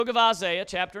Book of Isaiah,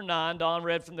 chapter 9. Don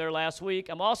read from there last week.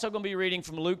 I'm also going to be reading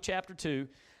from Luke chapter 2.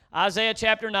 Isaiah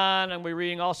chapter 9, and we're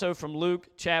reading also from Luke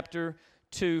chapter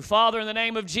 2. Father, in the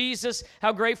name of Jesus,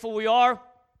 how grateful we are.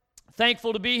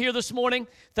 Thankful to be here this morning.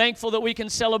 Thankful that we can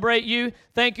celebrate you.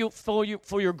 Thank you for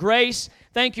your grace.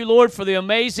 Thank you, Lord, for the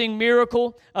amazing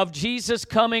miracle of Jesus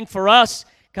coming for us.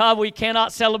 God, we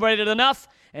cannot celebrate it enough.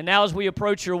 And now as we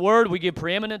approach your word, we give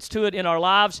preeminence to it in our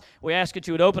lives. We ask that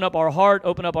you would open up our heart,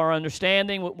 open up our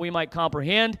understanding, what we might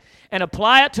comprehend, and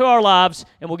apply it to our lives,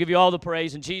 and we'll give you all the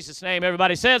praise in Jesus' name.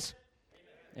 Everybody says,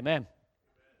 Amen.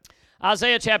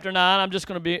 Isaiah chapter 9, I'm just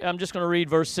going to read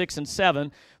verse 6 and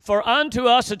 7. For unto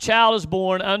us a child is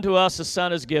born, unto us a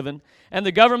son is given, and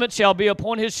the government shall be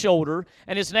upon his shoulder,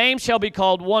 and his name shall be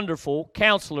called Wonderful,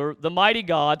 Counselor, the Mighty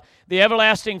God, the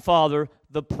Everlasting Father,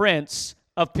 the Prince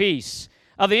of Peace.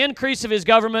 Of the increase of his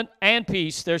government and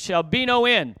peace there shall be no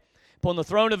end upon the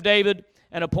throne of David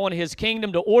and upon his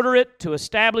kingdom, to order it, to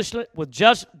establish it with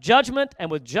judgment and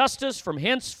with justice from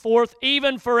henceforth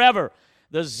even forever.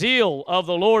 The zeal of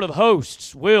the Lord of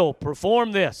hosts will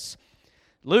perform this.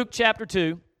 Luke chapter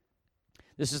 2.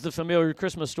 This is the familiar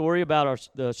Christmas story about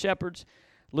the shepherds.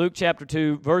 Luke chapter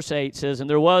 2, verse 8 says, And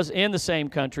there was in the same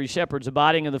country shepherds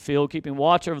abiding in the field, keeping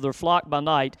watch over their flock by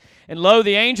night. And lo,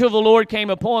 the angel of the Lord came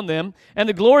upon them, and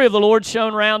the glory of the Lord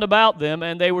shone round about them,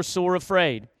 and they were sore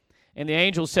afraid. And the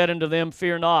angel said unto them,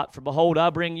 Fear not, for behold, I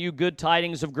bring you good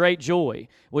tidings of great joy,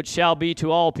 which shall be to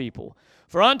all people.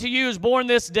 For unto you is born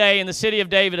this day in the city of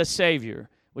David a Savior,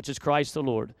 which is Christ the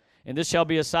Lord. And this shall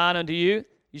be a sign unto you.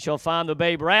 You shall find the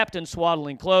babe wrapped in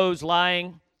swaddling clothes,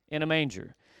 lying in a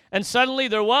manger. And suddenly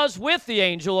there was with the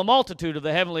angel a multitude of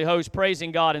the heavenly host,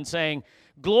 praising God and saying,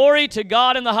 Glory to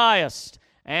God in the highest,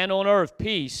 and on earth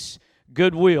peace,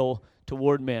 goodwill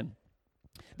toward men.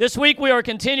 This week we are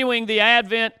continuing the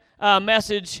Advent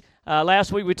message.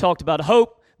 Last week we talked about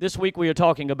hope. This week we are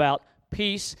talking about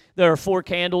peace. There are 4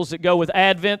 candles that go with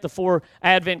Advent. The 4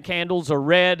 Advent candles are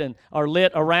red and are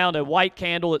lit around a white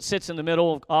candle that sits in the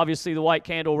middle. Obviously the white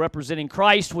candle representing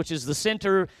Christ, which is the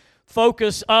center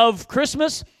focus of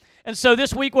Christmas. And so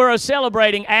this week we're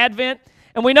celebrating Advent,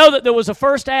 and we know that there was a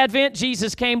first Advent.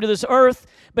 Jesus came to this earth,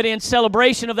 but in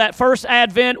celebration of that first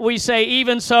Advent, we say,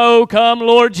 even so, come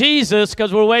Lord Jesus,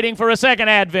 because we're waiting for a second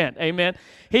Advent. Amen.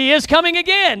 He is coming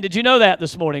again. Did you know that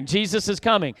this morning? Jesus is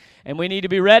coming, and we need to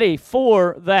be ready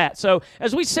for that. So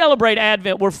as we celebrate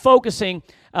Advent, we're focusing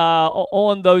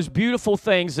on those beautiful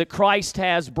things that Christ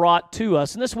has brought to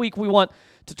us. And this week we want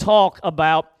to talk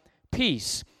about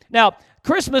peace. Now,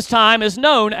 Christmas time is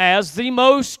known as the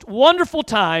most wonderful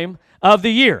time of the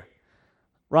year,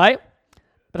 right?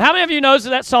 But how many of you knows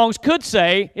that songs could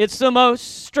say, it's the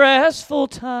most stressful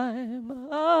time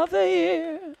of the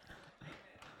year?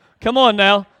 Come on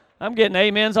now. I'm getting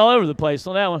amens all over the place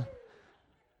on that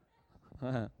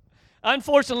one.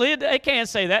 Unfortunately, it can't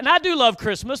say that. And I do love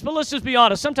Christmas, but let's just be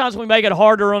honest. Sometimes we make it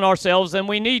harder on ourselves than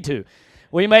we need to.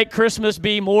 We make Christmas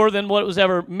be more than what it was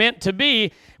ever meant to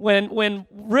be when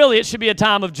really it should be a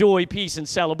time of joy, peace, and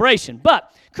celebration.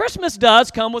 But Christmas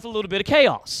does come with a little bit of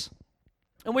chaos.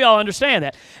 And we all understand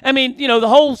that. I mean, you know, the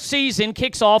whole season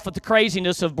kicks off with the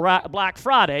craziness of Black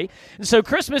Friday. And so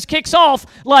Christmas kicks off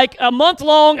like a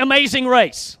month-long amazing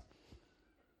race.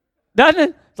 Doesn't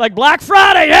it? It's like Black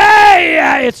Friday.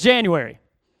 Hey, it's January.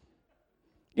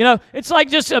 You know, it's like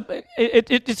just,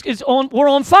 we're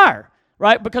on fire.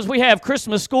 Right? Because we have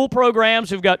Christmas school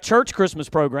programs, we've got church Christmas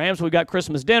programs, we've got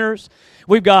Christmas dinners,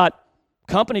 we've got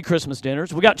company Christmas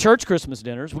dinners, we've got church Christmas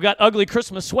dinners, we've got ugly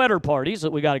Christmas sweater parties that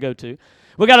we got to go to.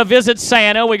 We got to visit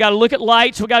Santa, we got to look at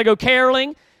lights, we got to go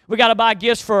caroling, we got to buy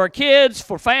gifts for our kids,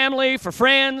 for family, for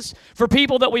friends, for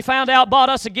people that we found out bought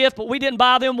us a gift, but we didn't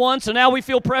buy them one, so now we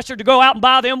feel pressured to go out and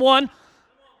buy them one.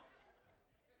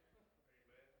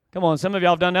 Come on, some of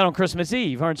y'all have done that on Christmas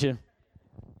Eve, aren't you?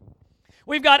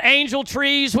 We've got angel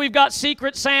trees, we've got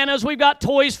secret Santas, we've got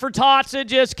toys for tots. It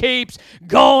just keeps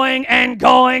going and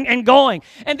going and going.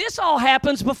 And this all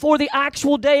happens before the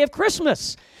actual day of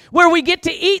Christmas, where we get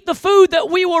to eat the food that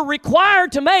we were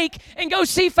required to make and go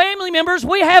see family members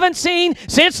we haven't seen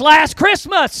since last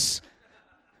Christmas.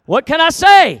 What can I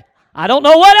say? I don't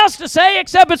know what else to say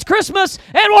except it's Christmas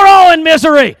and we're all in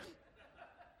misery.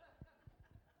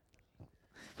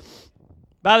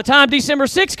 By the time December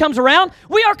 6th comes around,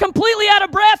 we are completely out of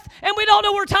breath and we don't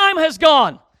know where time has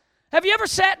gone. Have you ever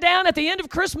sat down at the end of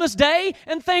Christmas Day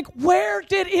and think, where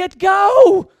did it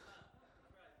go?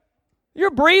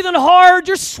 You're breathing hard,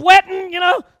 you're sweating, you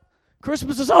know.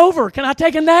 Christmas is over. Can I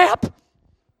take a nap?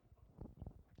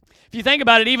 If you think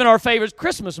about it, even our favorite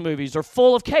Christmas movies are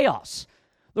full of chaos.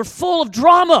 They're full of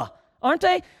drama, aren't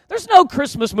they? There's no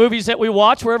Christmas movies that we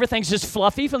watch where everything's just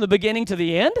fluffy from the beginning to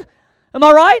the end. Am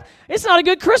I right? It's not a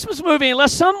good Christmas movie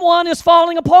unless someone is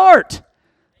falling apart,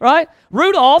 right?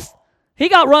 Rudolph, he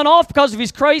got run off because of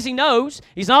his crazy nose.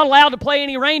 He's not allowed to play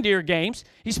any reindeer games.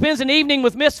 He spends an evening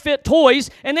with misfit toys,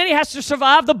 and then he has to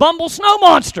survive the Bumble Snow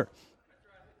Monster.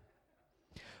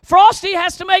 Frosty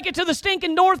has to make it to the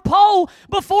stinking North Pole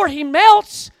before he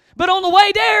melts, but on the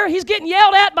way there, he's getting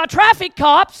yelled at by traffic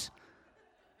cops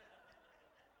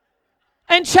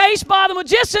and chased by the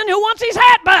magician who wants his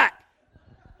hat back.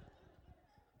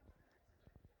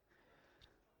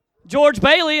 George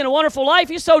Bailey, in A Wonderful Life,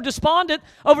 he's so despondent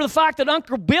over the fact that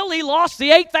Uncle Billy lost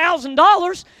the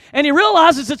 $8,000, and he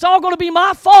realizes it's all going to be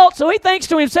my fault, so he thinks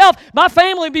to himself, my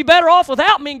family would be better off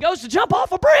without me, and goes to jump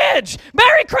off a bridge.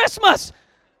 Merry Christmas!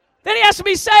 Then he has to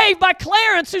be saved by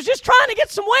Clarence, who's just trying to get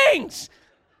some wings.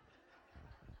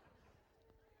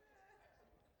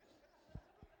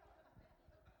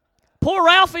 Poor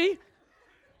Ralphie.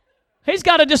 He's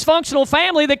got a dysfunctional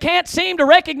family that can't seem to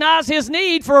recognize his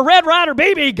need for a Red Ryder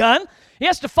BB gun. He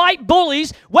has to fight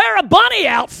bullies, wear a bunny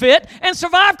outfit, and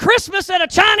survive Christmas at a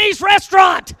Chinese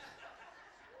restaurant.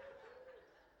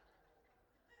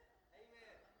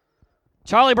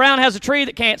 Charlie Brown has a tree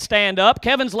that can't stand up.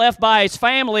 Kevin's left by his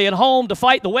family at home to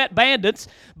fight the wet bandits.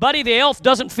 Buddy the elf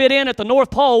doesn't fit in at the North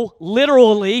Pole,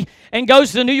 literally, and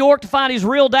goes to New York to find his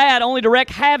real dad, only to wreak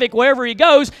havoc wherever he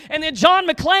goes. And then John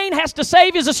McClane has to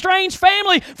save his estranged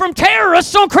family from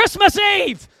terrorists on Christmas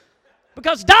Eve.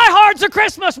 Because Die Hard's a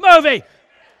Christmas movie.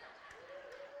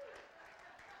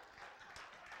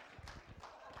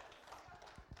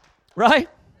 Right?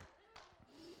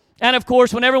 And, of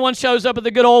course, when everyone shows up at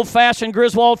the good old-fashioned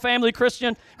Griswold family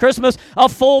Christmas, a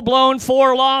full-blown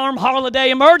 4-alarm holiday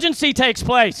emergency takes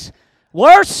place.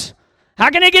 Worse?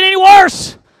 How can it get any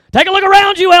worse? Take a look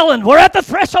around you, Ellen. We're at the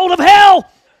threshold of hell.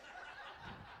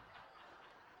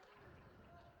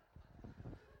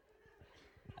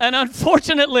 And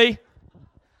unfortunately,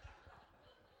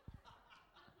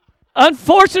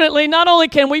 not only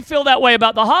can we feel that way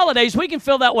about the holidays, we can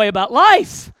feel that way about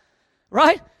life,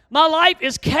 right? My life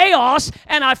is chaos,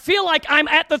 and I feel like I'm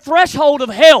at the threshold of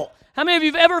hell. How many of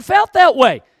you have ever felt that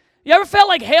way? You ever felt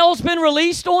like hell's been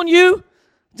released on you?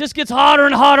 It just gets hotter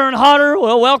and hotter and hotter.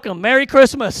 Well, welcome. Merry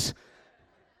Christmas.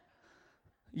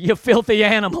 You filthy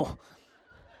animal.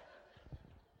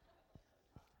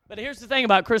 But here's the thing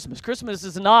about Christmas. Christmas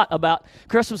is not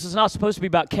supposed to be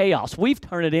about chaos. We've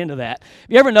turned it into that.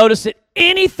 Have you ever noticed that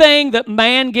anything that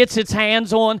man gets its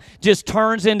hands on just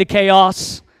turns into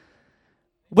chaos?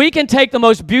 We can take the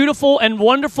most beautiful and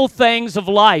wonderful things of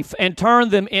life and turn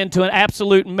them into an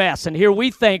absolute mess. And here we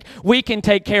think we can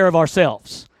take care of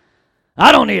ourselves.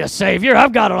 I don't need a savior.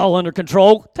 I've got it all under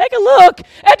control. Take a look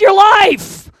at your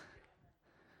life.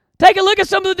 Take a look at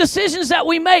some of the decisions that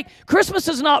we make. Christmas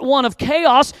is not one of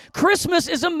chaos. Christmas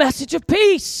is a message of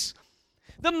peace.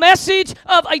 The message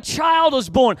of a child is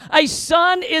born. A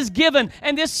son is given,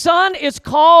 and this son is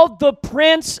called the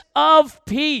Prince of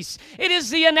Peace. It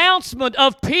is the announcement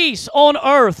of peace on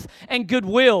earth and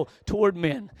goodwill toward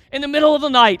men. In the middle of the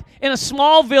night, in a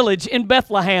small village in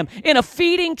Bethlehem, in a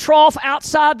feeding trough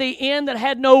outside the inn that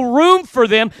had no room for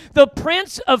them, the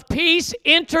Prince of Peace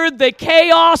entered the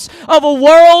chaos of a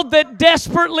world that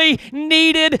desperately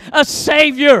needed a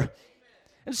Savior.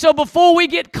 And so before we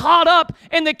get caught up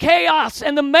in the chaos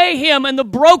and the mayhem and the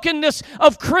brokenness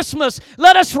of Christmas,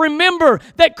 let us remember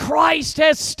that Christ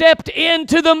has stepped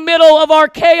into the middle of our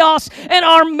chaos and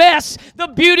our mess. The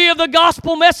beauty of the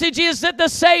gospel message is that the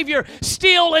Savior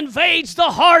still invades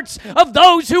the hearts of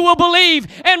those who will believe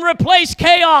and replace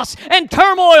chaos and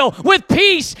turmoil with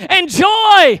peace and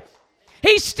joy.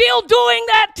 He's still doing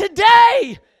that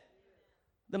today.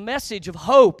 The message of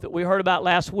hope that we heard about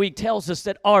last week tells us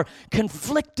that our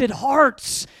conflicted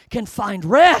hearts can find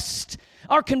rest.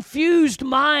 Our confused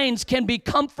minds can be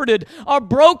comforted. Our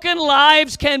broken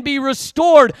lives can be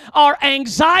restored. Our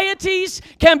anxieties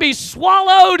can be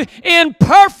swallowed in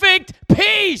perfect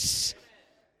peace.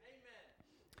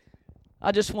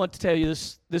 I just want to tell you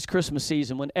this Christmas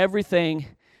season, when everything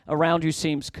around you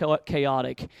seems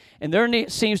chaotic and there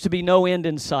seems to be no end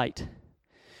in sight,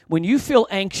 when you feel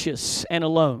anxious and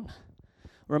alone,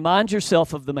 remind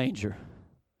yourself of the manger.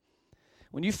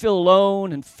 When you feel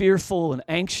alone and fearful and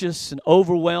anxious and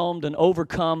overwhelmed and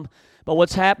overcome by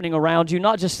what's happening around you,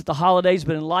 not just at the holidays,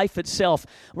 but in life itself,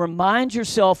 remind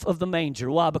yourself of the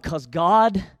manger. Why? Because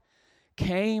God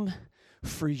came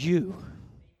for you.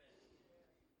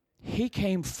 He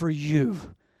came for you.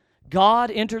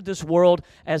 God entered this world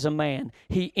as a man.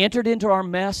 He entered into our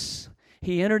mess.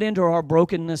 He entered into our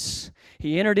brokenness.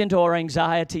 He entered into our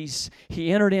anxieties.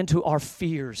 He entered into our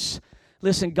fears.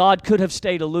 Listen, God could have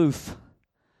stayed aloof.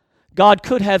 God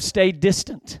could have stayed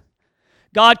distant.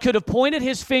 God could have pointed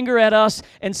His finger at us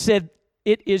and said,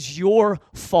 it is your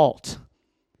fault.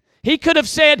 He could have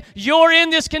said, you're in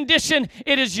this condition.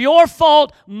 It is your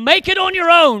fault. Make it on your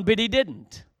own. But He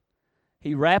didn't.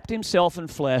 He wrapped Himself in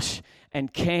flesh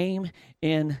and came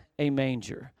in a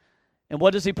manger. And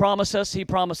what does He promise us? He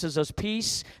promises us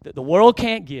peace that the world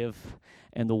can't give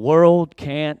and the world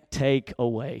can't take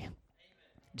away.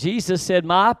 Jesus said,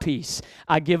 my peace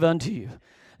I give unto you.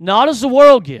 Not as the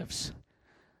world gives.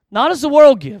 Not as the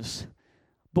world gives,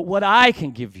 but what I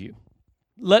can give you.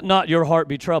 Let not your heart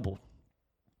be troubled,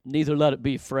 neither let it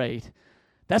be afraid.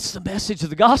 That's the message of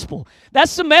the gospel.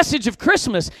 That's the message of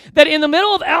Christmas, that in the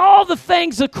middle of all the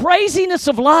things, the craziness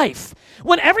of life,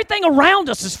 when everything around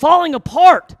us is falling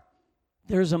apart,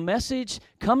 there's a message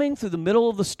coming through the middle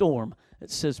of the storm that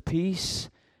says, peace,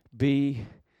 be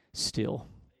still.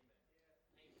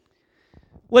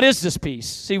 What is this peace?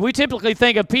 See, we typically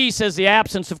think of peace as the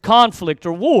absence of conflict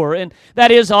or war, and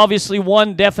that is obviously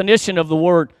one definition of the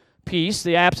word peace,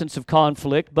 the absence of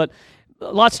conflict, but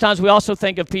lots of times we also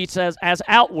think of peace as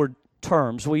outward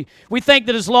terms. We think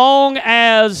that as long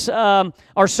as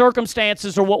our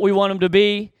circumstances are what we want them to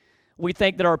be, we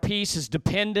think that our peace is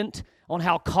dependent on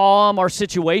how calm our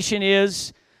situation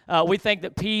is. We think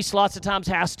that peace lots of times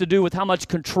has to do with how much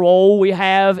control we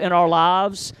have in our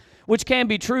lives, which can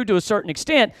be true to a certain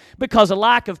extent because a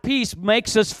lack of peace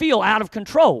makes us feel out of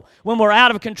control. When we're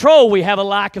out of control, we have a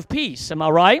lack of peace. Am I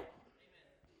right?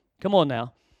 Come on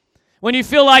now. When you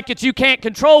feel like that you can't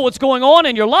control what's going on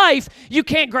in your life, you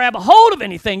can't grab a hold of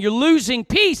anything. You're losing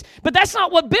peace. But that's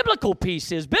not what biblical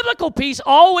peace is. Biblical peace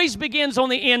always begins on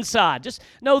the inside. Just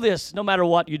know this, no matter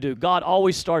what you do, God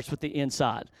always starts with the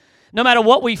inside. No matter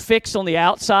what we fix on the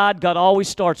outside, God always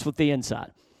starts with the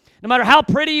inside. No matter how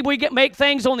pretty we make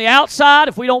things on the outside,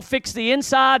 if we don't fix the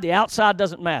outside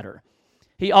doesn't matter.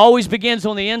 He always begins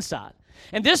on the inside.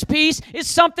 And this peace is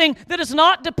something that is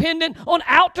not dependent on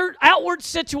outward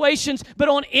situations, but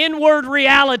on inward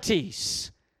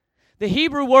realities. The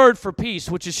Hebrew word for peace,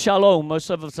 which is shalom, most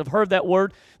of us have heard that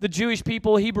word. The Jewish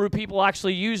people, Hebrew people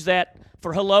actually use that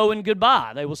for hello and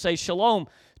goodbye. They will say shalom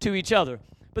to each other.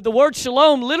 But the word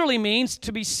shalom literally means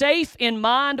to be safe in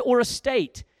mind or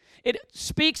estate. It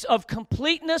speaks of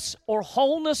completeness or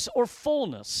wholeness or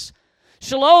fullness.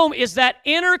 Shalom is that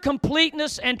inner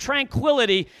completeness and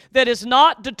tranquility that is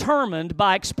not determined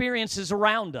by experiences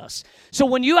around us. So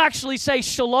when you actually say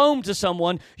shalom to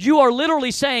someone, you are literally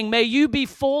saying, may you be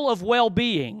full of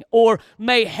well-being, or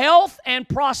may health and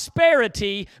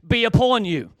prosperity be upon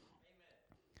you.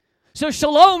 So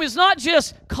shalom is not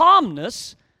just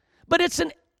calmness, but it's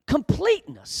an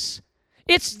completeness.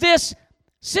 It's this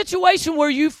situation where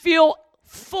you feel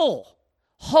full,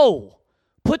 whole,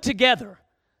 put together.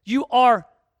 You are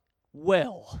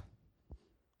well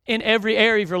in every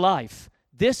area of your life.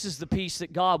 This is the peace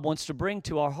that God wants to bring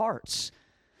to our hearts.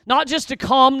 Not just a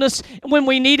calmness when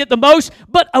we need it the most,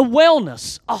 but a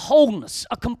wellness, a wholeness,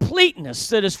 a completeness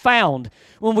that is found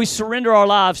when we surrender our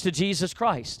lives to Jesus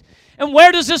Christ. And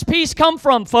where does this peace come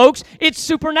from, folks? It's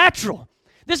supernatural.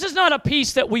 This is not a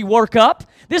peace that we work up.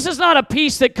 This is not a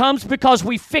peace that comes because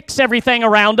we fix everything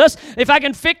around us. If I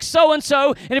can fix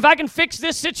so-and-so, and if I can fix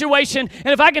this situation, and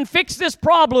if I can fix this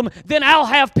problem, then I'll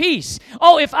have peace.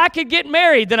 Oh, if I could get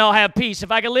married, then I'll have peace.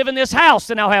 If I could live in this house,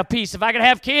 then I'll have peace. If I could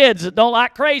have kids that don't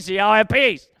like crazy, I'll have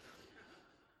peace.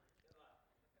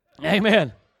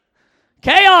 Amen.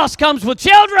 Chaos comes with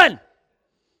children.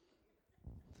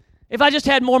 If I just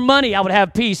had more money, I would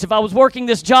have peace. If I was working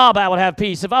this job, I would have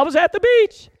peace. If I was at the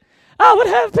beach, I would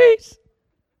have peace.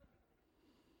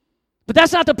 But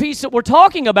that's not the peace that we're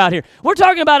talking about here. We're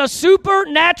talking about a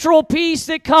supernatural peace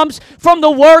that comes from the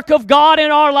work of God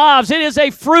in our lives. It is a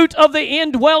fruit of the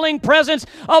indwelling presence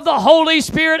of the Holy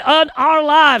Spirit in our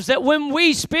lives, that when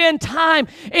we spend time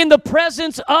in the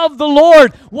presence of the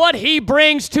Lord, what He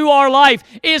brings to our life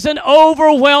is an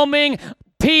overwhelming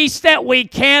peace that we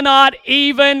cannot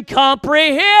even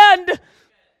comprehend.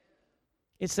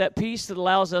 It's that peace that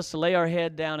allows us to lay our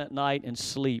head down at night and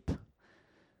sleep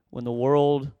when the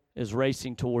world is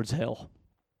racing towards hell.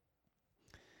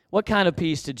 What kind of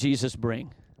peace did Jesus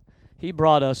bring? He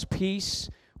brought us peace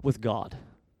with God.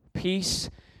 Peace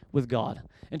with God.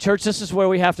 And church, this is where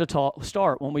we have to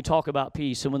start when we talk about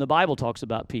peace and when the Bible talks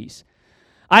about peace.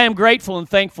 I am grateful and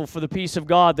thankful for the peace of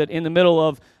God that in the middle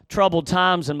of troubled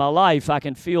times in my life, I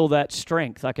can feel that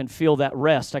strength. I can feel that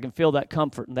rest. I can feel that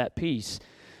comfort and that peace.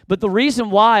 But the reason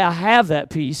why I have that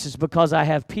peace is because I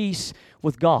have peace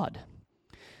with God.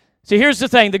 See, here's the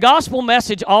thing. The gospel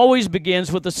message always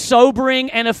begins with a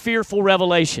sobering and a fearful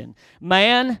revelation.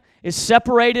 Man is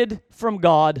separated from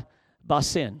God by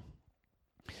sin.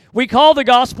 We call the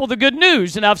gospel the good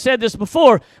news, and I've said this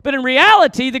before, but in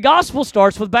reality, the gospel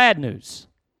starts with bad news.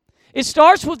 It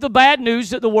starts with the bad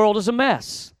news that the world is a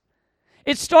mess.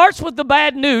 It starts with the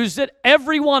bad news that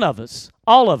every one of us,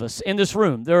 all of us in this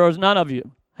room, there are none of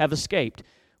you have escaped.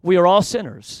 We are all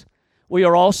sinners. We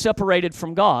are all separated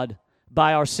from God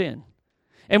by our sin.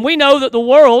 And we know that the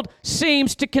world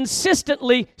seems to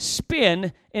consistently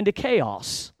spin into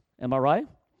chaos. Am I right?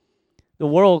 The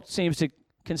world seems to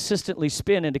consistently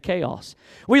spin into chaos.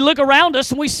 We look around us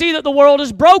and we see that the world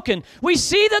is broken. We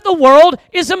see that the world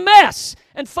is a mess.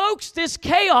 And folks, this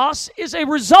chaos is a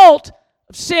result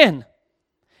of sin.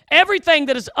 Everything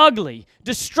that is ugly,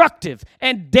 destructive,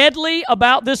 and deadly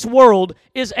about this world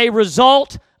is a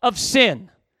result of sin.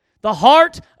 The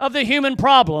heart of the human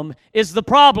problem is the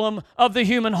problem of the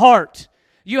human heart.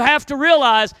 You have to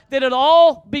realize that it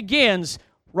all begins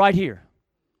right here.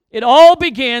 It all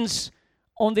begins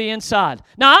on the inside.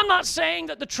 Now, I'm not saying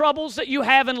that the troubles that you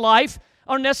have in life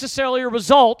are necessarily a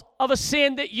result of a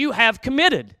sin that you have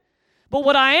committed. But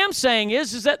what I am saying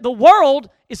is that the world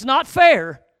is not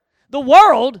fair. The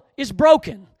world is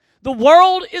broken. The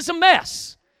world is a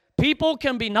mess. People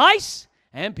can be nice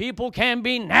and people can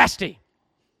be nasty.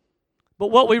 But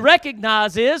what we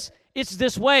recognize is it's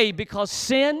this way because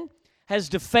sin has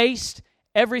defaced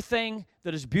everything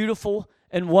that is beautiful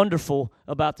and wonderful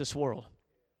about this world.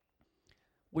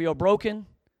 We are broken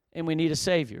and we need a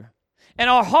Savior. And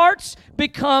our hearts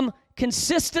become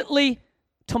consistently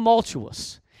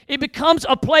tumultuous. It becomes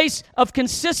a place of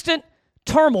consistent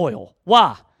turmoil.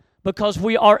 Why? Because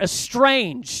we are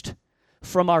estranged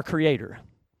from our Creator.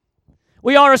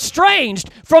 We are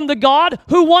estranged from the God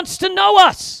who wants to know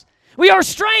us. We are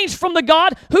estranged from the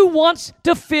God who wants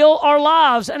to fill our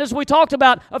lives. And as we talked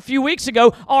about a few weeks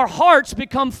ago, our hearts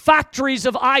become factories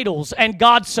of idols and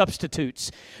God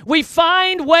substitutes. We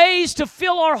find ways to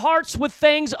fill our hearts with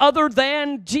things other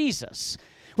than Jesus.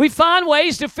 We find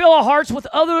ways to fill our hearts with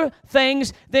other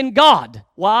things than God.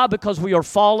 Why? Because we are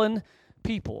fallen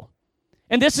people.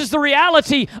 And this is the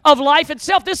reality of life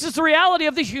itself. This is the reality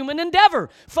of the human endeavor.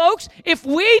 Folks, if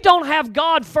we don't have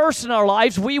God first in our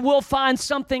lives, we will find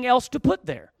something else to put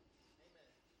there.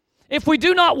 If we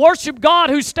do not worship God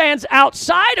who stands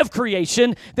outside of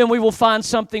creation, then we will find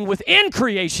something within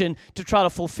creation to try to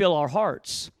fulfill our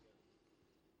hearts.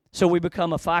 So we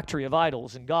become a factory of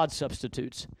idols and God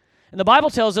substitutes. And the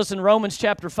Bible tells us in Romans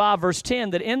chapter 5, verse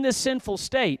 10, that in this sinful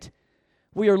state,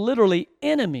 we are literally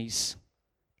enemies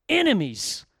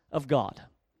of God.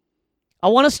 I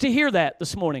want us to hear that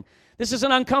this morning. This is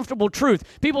an uncomfortable truth.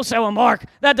 People say, well, Mark,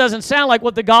 that doesn't sound like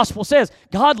what the gospel says.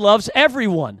 God loves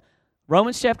everyone.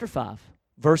 Romans chapter 5,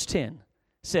 verse 10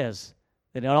 says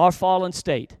that in our fallen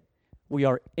state, we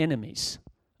are enemies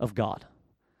of God.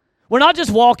 We're not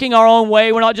just walking our own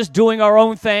way. We're not just doing our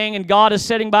own thing, and God is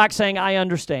sitting back saying, I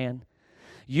understand.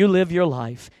 You live your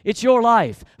life. It's your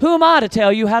life. Who am I to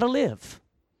tell you how to live?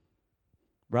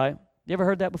 Right? You ever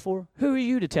heard that before? Who are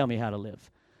you to tell me how to live?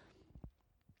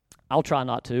 I'll try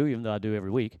not to, even though I do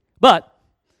every week. But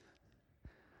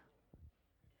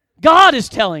God is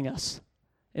telling us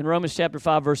in Romans chapter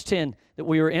 5, verse 10, that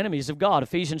we are enemies of God.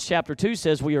 Ephesians chapter 2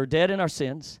 says we are dead in our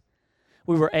sins.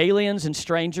 We were aliens and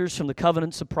strangers from the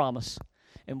covenants of promise,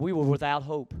 and we were without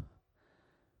hope.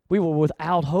 We were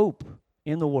without hope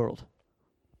in the world.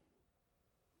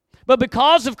 But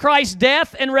because of Christ's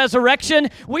death and resurrection,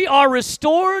 we are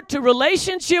restored to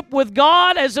relationship with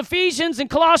God, as Ephesians and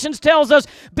Colossians tells us,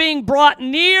 being brought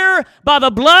near by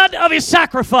the blood of His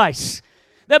sacrifice.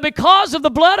 That because of the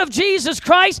blood of Jesus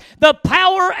Christ, the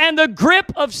power and the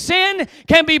grip of sin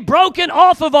can be broken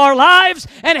off of our lives,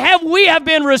 and we have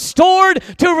been restored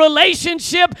to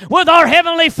relationship with our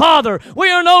Heavenly Father. We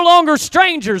are no longer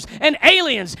strangers and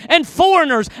aliens and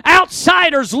foreigners,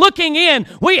 outsiders looking in.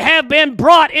 We have been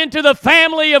brought into the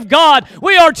family of God.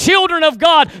 We are children of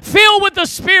God, filled with the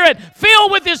Spirit,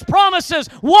 filled with His promises,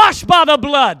 washed by the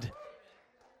blood.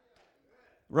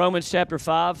 Romans chapter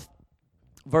 5.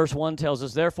 Verse 1 tells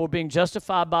us, therefore, being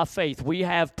justified by faith, we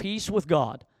have peace with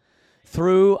God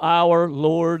through our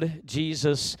Lord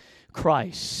Jesus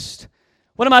Christ.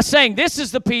 What am I saying? This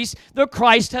is the peace that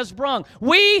Christ has brought.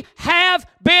 We have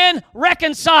been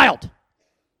reconciled.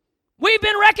 We've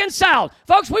been reconciled.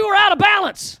 Folks, we were out of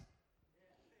balance.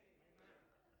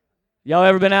 Y'all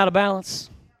ever been out of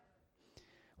balance?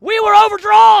 We were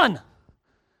overdrawn.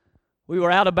 We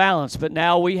were out of balance, but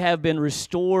now we have been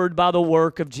restored by the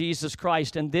work of Jesus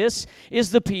Christ. And this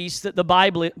is the peace that the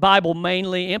Bible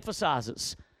mainly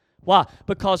emphasizes. Why?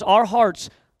 Because our hearts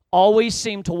always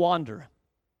seem to wander.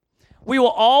 We will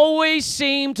always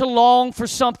seem to long for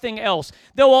something else.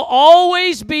 There will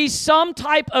always be some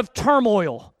type of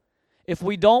turmoil if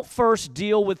we don't first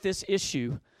deal with this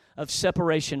issue of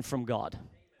separation from God.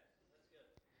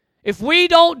 If we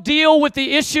don't deal with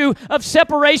the issue of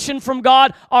separation from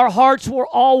God, our hearts will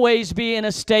always be in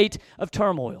a state of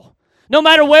turmoil. No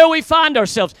matter where we find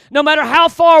ourselves, no matter how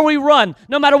far we run,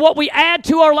 no matter what we add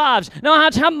to our lives, no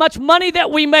matter how much money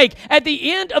that we make, at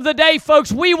the end of the day, folks,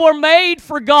 we were made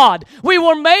for God. We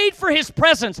were made for His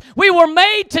presence. We were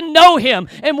made to know Him.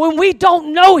 And when we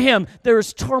don't know Him, there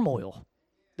is turmoil.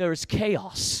 There is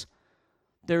chaos.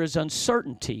 There is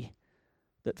uncertainty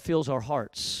that fills our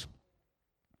hearts.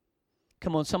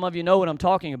 Come on, some of you know what I'm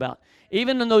talking about.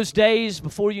 Even in those days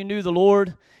before you knew the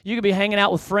Lord, you could be hanging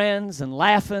out with friends and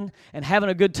laughing and having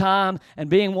a good time and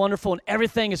being wonderful and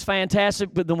everything is fantastic.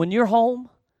 But then when you're home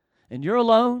and you're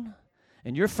alone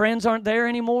and your friends aren't there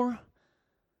anymore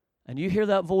and you hear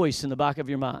that voice in the back of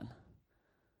your mind,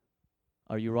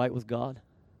 are you right with God?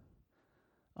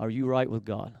 Are you right with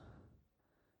God?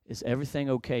 Is everything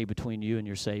okay between you and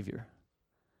your Savior?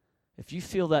 If you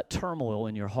feel that turmoil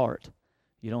in your heart,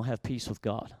 you don't have peace with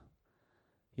God.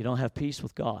 You don't have peace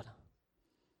with God.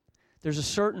 There's a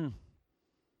certain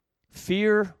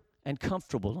fear and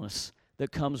comfortableness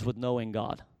that comes with knowing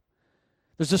God.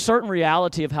 There's a certain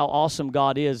reality of how awesome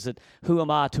God is, that who am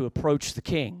I to approach the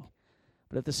King?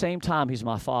 But at the same time, He's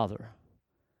my Father.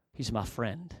 He's my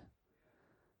friend.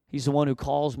 He's the one who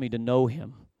calls me to know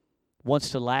Him, wants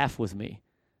to laugh with me,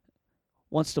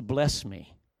 wants to bless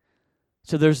me.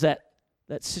 So there's that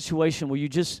situation where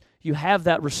you have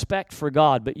that respect for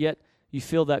God, but yet you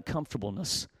feel that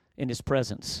comfortableness in His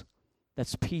presence.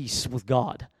 That's peace with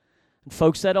God. And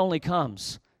folks, that only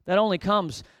comes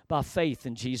by faith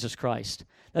in Jesus Christ.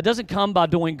 That doesn't come by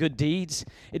doing good deeds.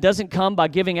 It doesn't come by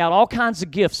giving out all kinds of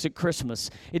gifts at Christmas.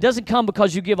 It doesn't come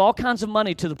because you give all kinds of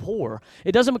money to the poor.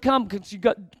 It doesn't come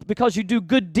because you do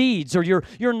good deeds or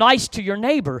you're nice to your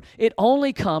neighbor. It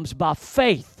only comes by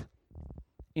faith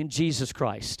in Jesus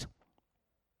Christ.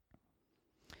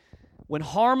 When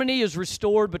harmony is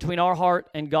restored between our heart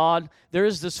and God, there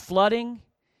is this flooding,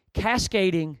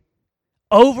 cascading,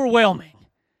 overwhelming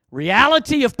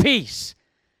reality of peace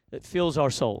that fills our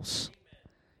souls.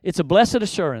 It's a blessed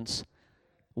assurance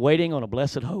waiting on a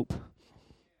blessed hope.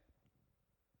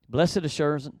 Blessed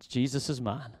assurance, Jesus is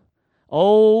mine.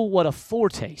 Oh, what a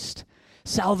foretaste.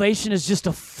 Salvation is just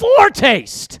a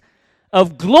foretaste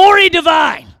of glory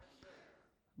divine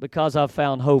because I've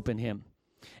found hope in Him.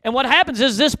 And what happens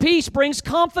is this peace brings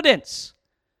confidence.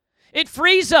 It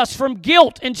frees us from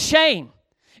guilt and shame.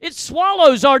 It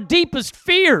swallows our deepest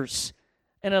fears,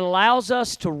 and it allows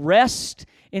us to rest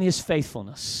in His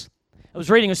faithfulness. I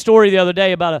was reading a story the other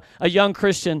day about a young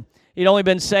Christian. He'd only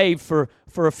been saved for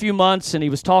a few months, and he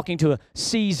was talking to a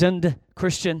seasoned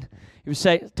Christian. He was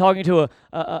talking to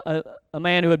a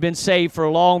man who had been saved for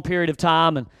a long period of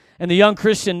time, and the young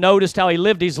Christian noticed how he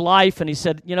lived his life, and he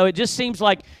said, it just seems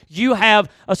like you have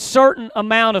a certain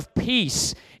amount of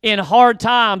peace in hard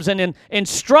times and in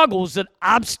struggles that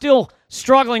I'm still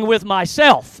struggling with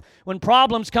myself. When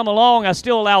problems come along, I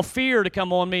still allow fear to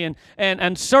come on me and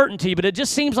uncertainty, but it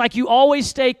just seems like you always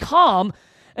stay calm.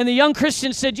 And the young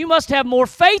Christian said, you must have more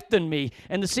faith than me.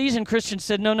 And the seasoned Christian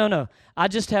said, no, I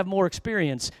just have more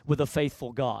experience with a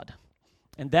faithful God.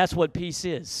 And that's what peace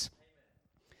is.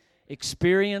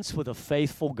 Experience with a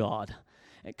faithful God.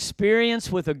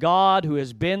 Experience with a God who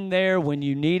has been there when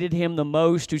you needed Him the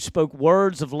most, who spoke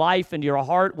words of life into your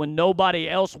heart when nobody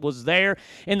else was there.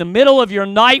 In the middle of your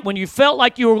night when you felt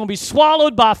like you were going to be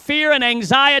swallowed by fear and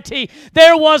anxiety,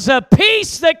 there was a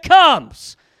peace that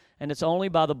comes. And it's only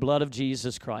by the blood of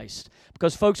Jesus Christ.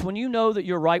 Because, folks, when you know that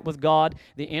you're right with God,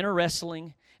 the inner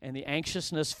wrestling and the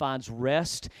anxiousness finds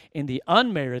rest in the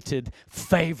unmerited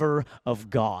favor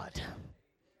of God.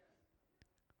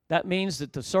 That means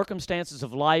that the circumstances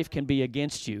of life can be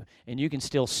against you, and you can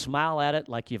still smile at it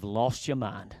like you've lost your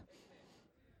mind.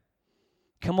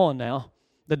 Come on now.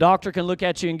 The doctor can look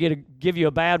at you and give you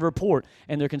a bad report,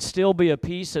 and there can still be a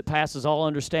peace that passes all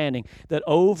understanding that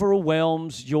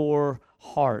overwhelms your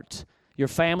heart. Your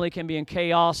family can be in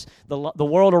chaos. The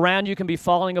world around you can be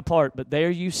falling apart, but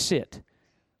there you sit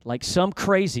like some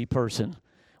crazy person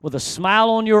with a smile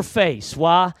on your face.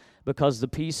 Why? Because the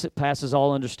peace that passes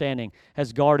all understanding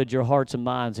has guarded your hearts and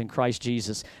minds in Christ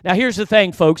Jesus. Now, here's the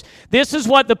thing, folks. This is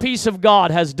what the peace of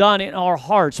God has done in our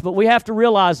hearts. But we have to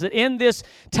realize that in this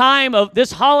time of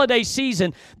this holiday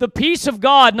season, the peace of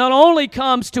God not only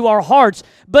comes to our hearts,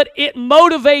 but it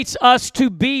motivates us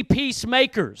to be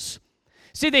peacemakers.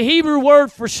 See, the Hebrew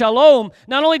word for shalom,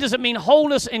 not only does it mean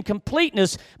wholeness and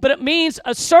completeness, but it means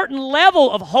a certain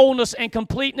level of wholeness and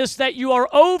completeness that you are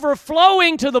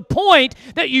overflowing to the point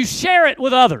that you share it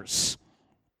with others.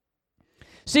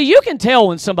 See, you can tell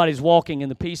when somebody's walking in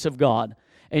the peace of God,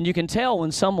 and you can tell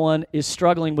when someone is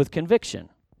struggling with conviction.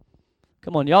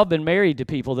 Come on, y'all have been married to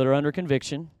people that are under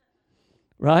conviction,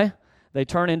 right? They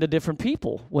turn into different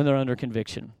people when they're under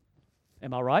conviction.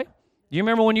 Am I right? Do you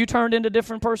remember when you turned into a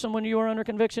different person when you were under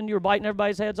conviction? You were biting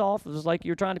everybody's heads off. It was like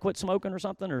you were trying to quit smoking or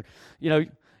something, or,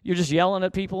 you're just yelling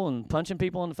at people and punching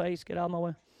people in the face. Get out of my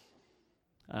way.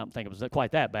 I don't think it was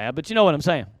quite that bad, but you know what I'm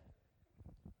saying.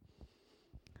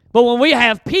 But when we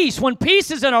have peace, when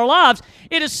peace is in our lives,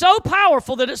 it is so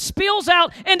powerful that it spills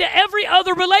out into every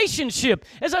other relationship.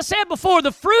 As I said before,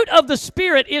 the fruit of the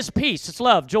Spirit is peace. It's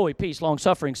love, joy, peace,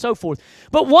 long-suffering, so forth.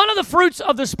 But one of the fruits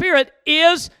of the Spirit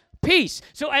is peace.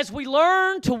 So as we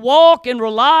learn to walk and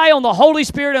rely on the Holy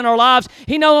Spirit in our lives,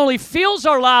 He not only fills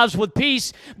our lives with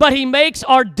peace, but He makes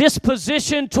our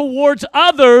disposition towards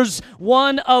others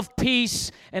one of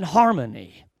peace and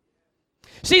harmony.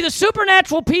 See, the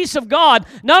supernatural peace of God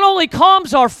not only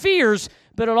calms our fears,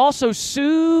 but it also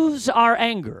soothes our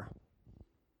anger.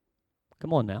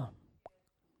 Come on now.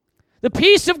 The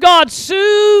peace of God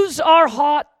soothes our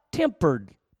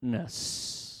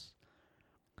hot-temperedness.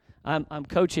 I'm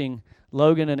coaching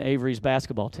Logan and Avery's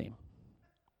basketball team.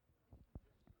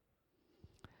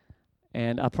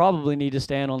 And I probably need to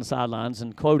stand on the sidelines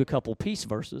and quote a couple peace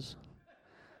verses.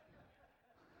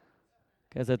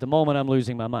 Because at the moment I'm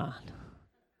losing my mind.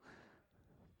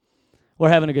 We're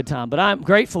having a good time. But I'm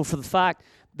grateful for the fact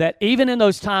that even in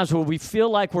those times where we feel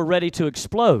like we're ready to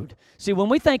explode. See, when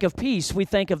we think of peace, we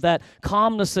think of that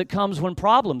calmness that comes when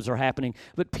problems are happening.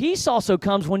 But peace also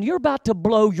comes when you're about to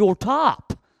blow your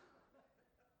top.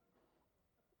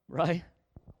 Right?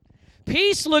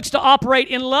 Peace looks to operate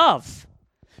in love,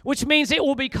 which means it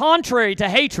will be contrary to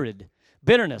hatred,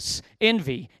 bitterness,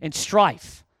 envy, and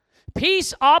strife.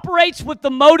 Peace operates with the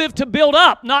motive to build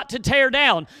up, not to tear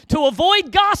down, to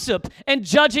avoid gossip and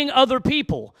judging other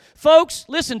people. Folks,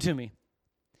 listen to me.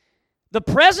 The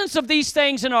presence of these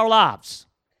things in our lives,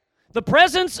 the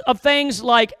presence of things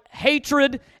like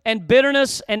hatred and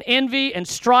bitterness and envy and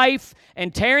strife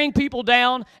and tearing people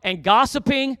down and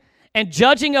gossiping and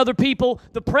judging other people,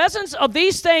 the presence of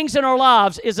these things in our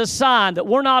lives is a sign that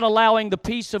we're not allowing the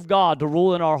peace of God to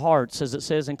rule in our hearts, as it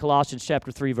says in Colossians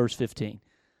chapter 3, verse 15.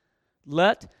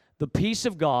 Let the peace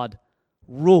of God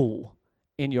rule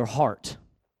in your heart.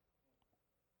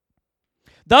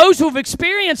 Those who have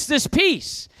experienced this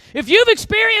peace, if you've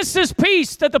experienced this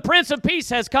peace that the Prince of Peace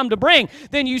has come to bring,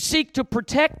 then you seek to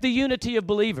protect the unity of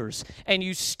believers, and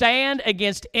you stand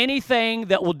against anything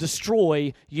that will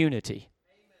destroy unity.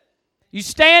 You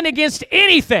stand against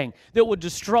anything that would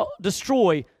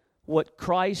destroy what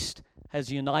Christ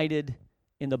has united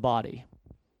in the body.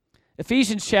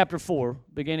 Ephesians chapter 4,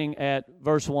 beginning at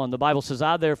verse 1, the Bible says,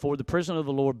 I therefore, the prisoner of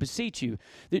the Lord, beseech you,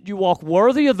 that you walk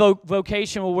worthy of the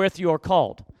vocation wherewith you are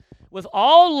called, with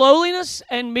all lowliness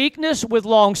and meekness, with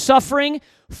long-suffering,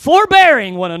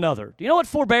 forbearing one another. Do you know what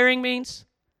forbearing means?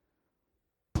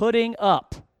 Putting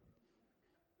up.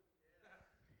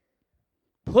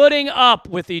 Putting up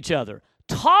with each other.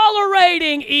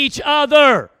 Tolerating each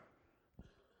other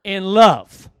in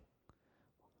love.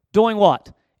 Doing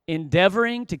what?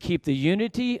 Endeavoring to keep the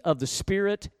unity of the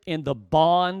Spirit in the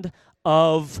bond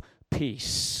of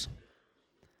peace.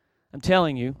 I'm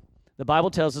telling you, the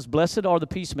Bible tells us, blessed are the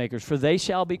peacemakers, for they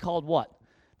shall be called what?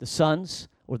 The sons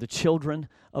or the children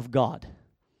of God.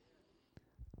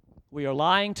 We are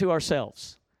lying to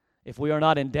ourselves if we are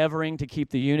not endeavoring to keep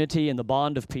the unity in the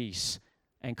bond of peace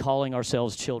and calling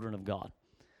ourselves children of God.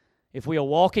 If we are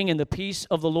walking in the peace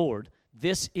of the Lord,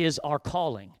 this is our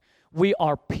calling. We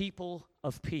are people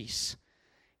of peace.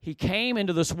 He came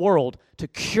into this world to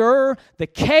cure the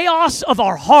chaos of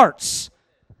our hearts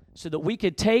so that we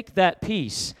could take that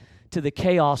peace to the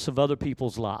chaos of other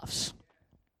people's lives.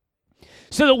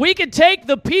 So that we could take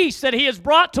the peace that He has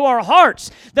brought to our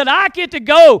hearts, that I get to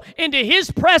go into His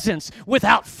presence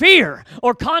without fear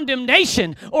or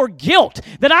condemnation or guilt,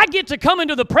 that I get to come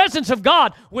into the presence of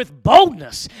God with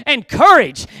boldness and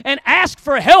courage and ask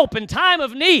for help in time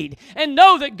of need and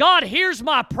know that God hears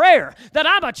my prayer, that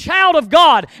I'm a child of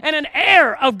God and an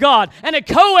heir of God and a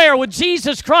co-heir with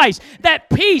Jesus Christ. That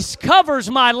peace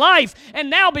covers my life, and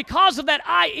now because of that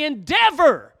I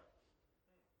endeavor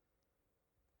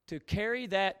to carry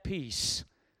that peace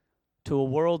to a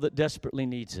world that desperately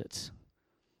needs it.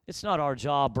 It's not our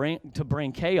job to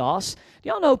bring chaos. Do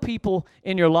y'all know people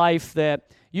in your life that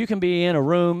you can be in a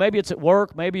room, maybe it's at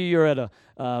work, maybe you're at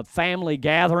a family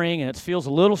gathering, and it feels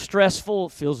a little stressful,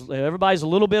 it feels everybody's a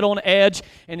little bit on edge,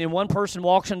 and then one person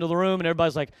walks into the room and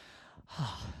everybody's like,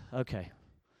 oh, okay,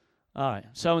 all right,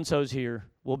 so-and-so's here,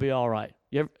 we'll be all right.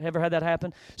 You ever had that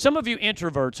happen? Some of you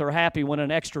introverts are happy when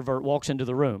an extrovert walks into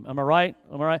the room. Am I right?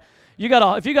 If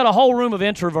you got a whole room of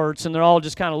introverts and they're all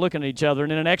just kind of looking at each other,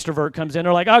 and then an extrovert comes in,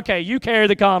 they're like, okay, you carry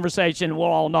the conversation, we'll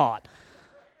all not.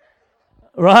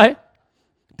 Right?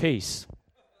 Peace.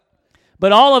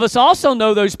 But all of us also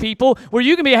know those people where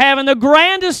you can be having the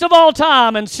grandest of all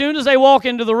time, and as soon as they walk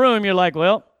into the room, you're like,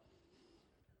 well,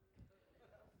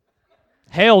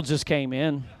 hell just came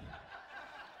in.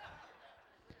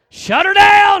 Shut her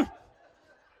down.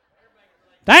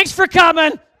 Thanks for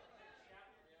coming.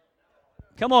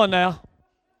 Come on now.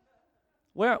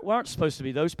 We aren't supposed to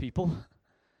be those people.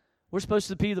 We're supposed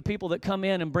to be the people that come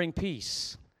in and bring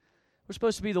peace. We're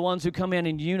supposed to be the ones who come in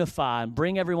and unify and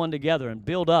bring everyone together and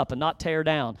build up and not tear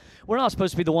down. We're not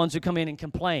supposed to be the ones who come in and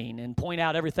complain and point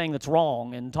out everything that's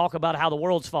wrong and talk about how the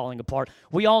world's falling apart.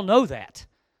 We all know that.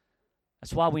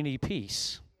 That's why we need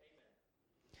peace.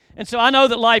 And so I know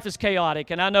that life is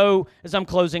chaotic, and I know, as I'm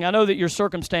closing, I know that your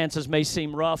circumstances may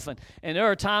seem rough, and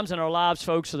there are times in our lives,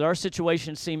 folks, that our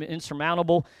situations seem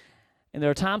insurmountable, and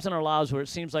there are times in our lives where it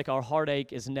seems like our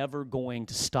heartache is never going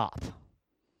to stop.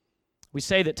 We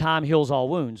say that time heals all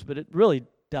wounds, but it really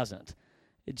doesn't.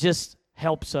 It just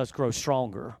helps us grow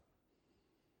stronger.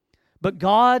 But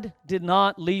God did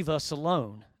not leave us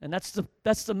alone, and that's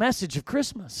the message of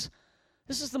Christmas.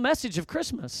 This is the message of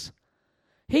Christmas.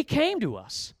 He came to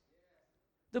us.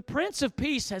 The Prince of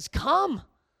Peace has come.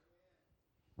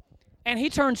 And he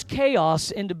turns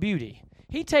chaos into beauty.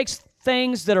 He takes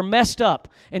things that are messed up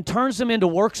and turns them into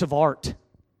works of art.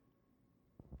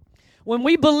 When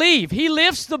we believe, he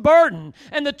lifts the burden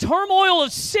and the turmoil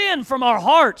of sin from our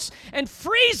hearts and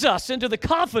frees us into the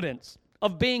confidence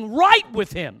of being right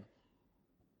with him.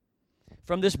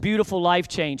 From this beautiful life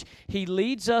change, he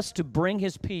leads us to bring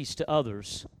his peace to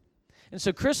others. And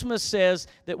so Christmas says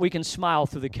that we can smile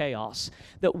through the chaos,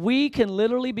 that we can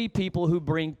literally be people who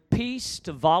bring peace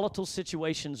to volatile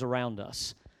situations around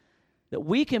us, that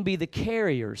we can be the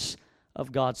carriers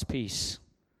of God's peace.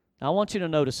 Now, I want you to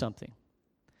notice something.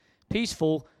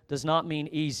 Peaceful does not mean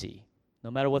easy,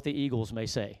 no matter what the Eagles may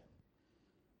say.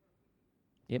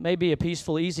 It may be a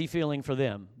peaceful, easy feeling for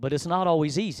them, but it's not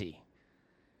always easy.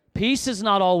 Peace is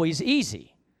not always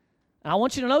easy. And I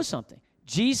want you to know something.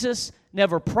 Jesus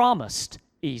never promised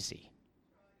easy.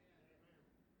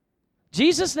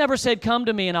 Jesus never said, come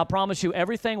to me and I'll promise you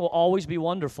everything will always be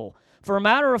wonderful. For a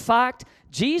matter of fact,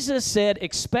 Jesus said,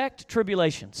 expect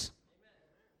tribulations.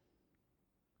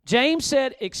 James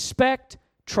said, expect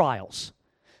trials.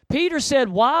 Peter said,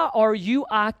 why are you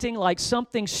acting like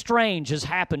something strange has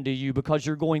happened to you because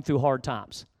you're going through hard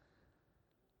times?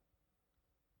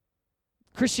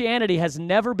 Christianity has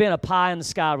never been a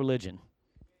pie-in-the-sky religion.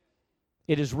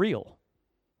 It is real.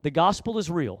 The gospel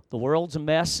is real. The world's a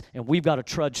mess, and we've got to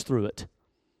trudge through it.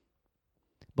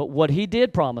 But what he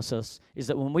did promise us is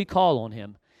that when we call on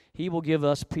him, he will give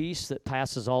us peace that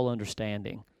passes all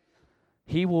understanding.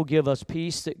 He will give us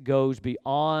peace that goes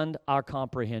beyond our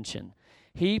comprehension.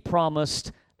 He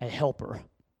promised a helper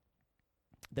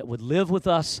that would live with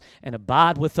us and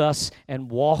abide with us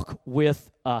and walk with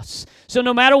us. So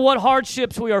no matter what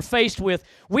hardships we are faced with,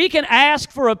 we can ask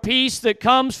for a peace that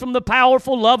comes from the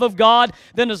powerful love of God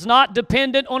that is not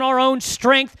dependent on our own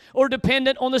strength or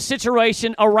dependent on the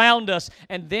situation around us.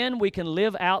 And then we can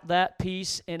live out that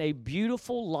peace in a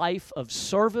beautiful life of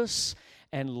service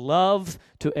and love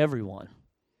to everyone.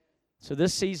 So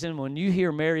this season, when you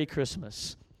hear Merry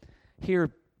Christmas,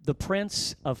 hear the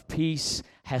Prince of Peace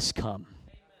has come.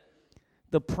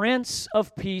 The Prince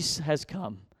of Peace has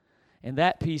come, and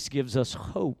that peace gives us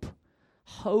hope.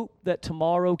 Hope that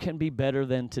tomorrow can be better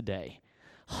than today.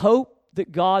 Hope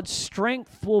that God's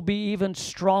strength will be even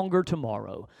stronger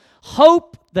tomorrow.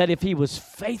 Hope that if he was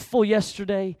faithful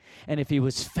yesterday, and if he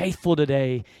was faithful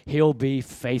today, he'll be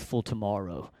faithful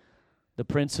tomorrow. The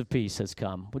Prince of Peace has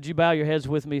come. Would you bow your heads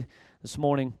with me this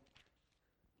morning?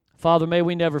 Father, may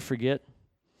we never forget.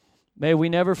 May we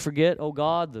never forget, oh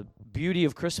God, the beauty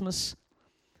of Christmas.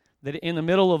 That in the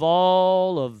middle of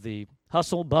all of the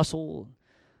hustle, bustle,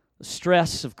 the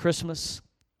stress of Christmas,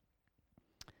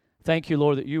 thank you,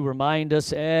 Lord, that you remind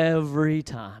us every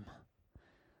time.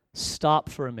 Stop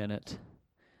for a minute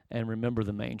and remember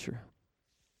the manger.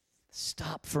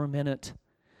 Stop for a minute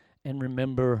and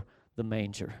remember the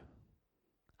manger.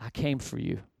 I came for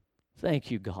you.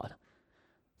 Thank you, God.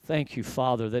 Thank you,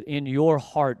 Father, that in your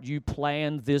heart you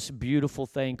planned this beautiful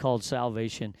thing called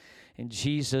salvation. And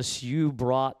Jesus, you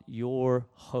brought your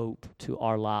hope to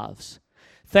our lives.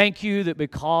 Thank you that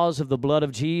because of the blood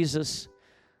of Jesus,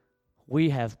 we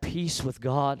have peace with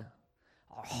God.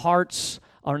 Our hearts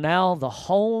are now the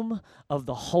home of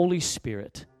the Holy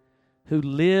Spirit who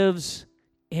lives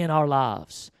in our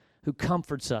lives, who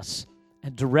comforts us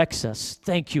and directs us.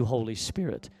 Thank you, Holy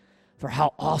Spirit, for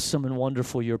how awesome and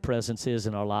wonderful your presence is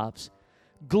in our lives.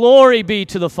 Glory be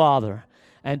to the Father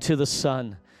and to the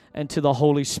Son and to the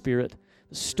Holy Spirit.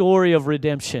 The story of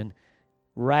redemption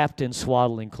wrapped in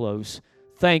swaddling clothes.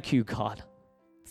 Thank you, God.